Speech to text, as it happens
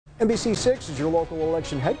NBC6 is your local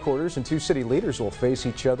election headquarters, and two city leaders will face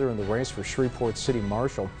each other in the race for Shreveport City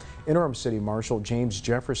Marshal. Interim City Marshal James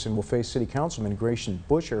Jefferson will face City Councilman Grayson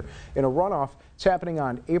Busher in a runoff. It's happening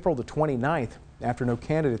on April the 29th after no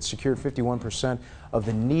candidate secured 51% of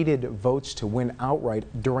the needed votes to win outright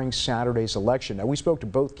during Saturday's election. Now, we spoke to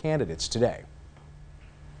both candidates today.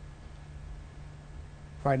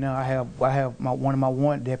 Right now, I have one of my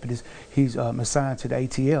warrant deputies. He's assigned to the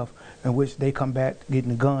ATF, in which they come back getting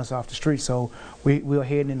the guns off the street. So we're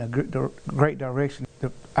heading in a great direction.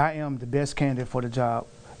 I am the best candidate for the job.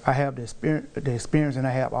 I have the experience, and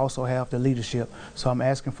I also have the leadership. So I'm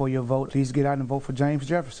asking for your vote. Please get out and vote for James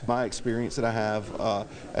Jefferson. My experience that I have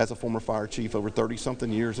as a former fire chief, over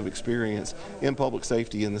 30-something years of experience in public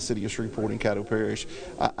safety in the city of Shreveport and Caddo Parish,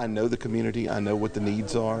 I know the community, I know what the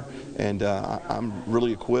needs are, and I'm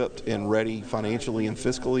really equipped and ready financially and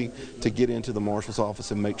fiscally to get into the marshal's office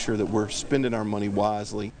and make sure that we're spending our money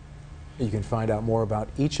wisely. You can find out more about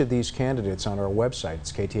each of these candidates on our website.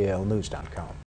 It's KTALnews.com.